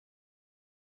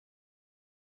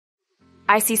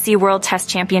ICC World Test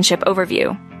Championship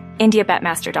Overview,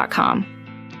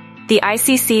 IndiaBetmaster.com. The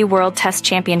ICC World Test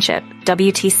Championship,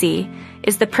 WTC,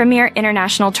 is the premier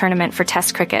international tournament for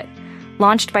Test cricket,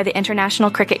 launched by the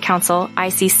International Cricket Council,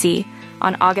 ICC,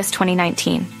 on August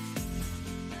 2019.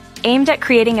 Aimed at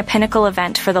creating a pinnacle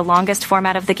event for the longest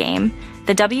format of the game,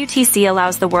 the WTC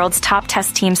allows the world's top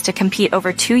Test teams to compete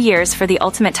over 2 years for the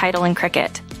ultimate title in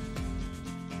cricket.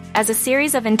 As a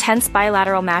series of intense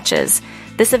bilateral matches,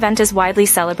 this event is widely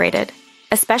celebrated,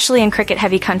 especially in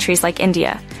cricket-heavy countries like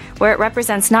India, where it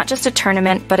represents not just a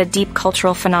tournament but a deep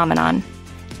cultural phenomenon.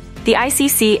 The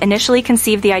ICC initially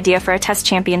conceived the idea for a Test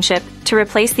championship to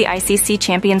replace the ICC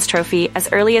Champions Trophy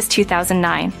as early as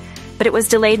 2009, but it was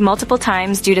delayed multiple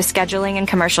times due to scheduling and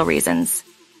commercial reasons.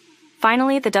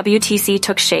 Finally, the WTC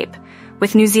took shape,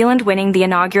 with New Zealand winning the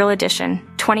inaugural edition,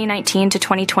 2019 to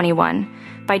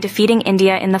 2021, by defeating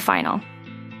India in the final.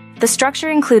 The structure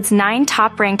includes 9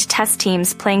 top-ranked Test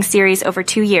teams playing series over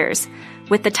 2 years,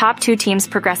 with the top 2 teams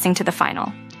progressing to the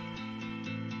final.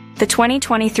 The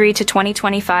 2023 to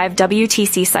 2025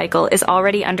 WTC cycle is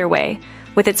already underway,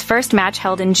 with its first match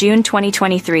held in June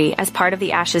 2023 as part of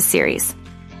the Ashes series.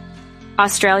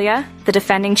 Australia, the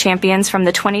defending champions from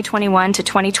the 2021 to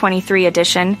 2023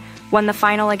 edition, won the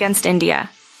final against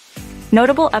India.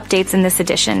 Notable updates in this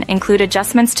edition include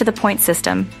adjustments to the point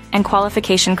system and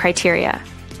qualification criteria,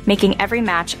 making every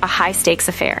match a high-stakes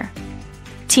affair.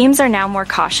 Teams are now more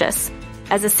cautious,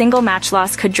 as a single match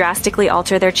loss could drastically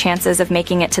alter their chances of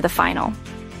making it to the final.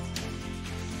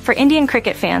 For Indian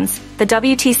cricket fans, the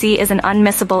WTC is an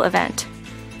unmissable event.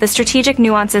 The strategic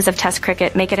nuances of Test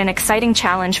cricket make it an exciting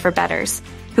challenge for bettors,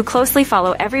 who closely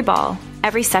follow every ball,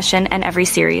 every session, and every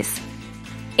series.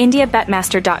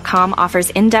 IndiaBetmaster.com offers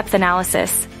in-depth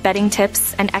analysis, betting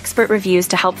tips, and expert reviews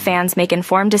to help fans make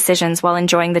informed decisions while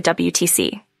enjoying the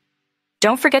WTC.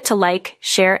 Don't forget to like,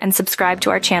 share, and subscribe to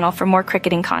our channel for more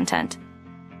cricketing content.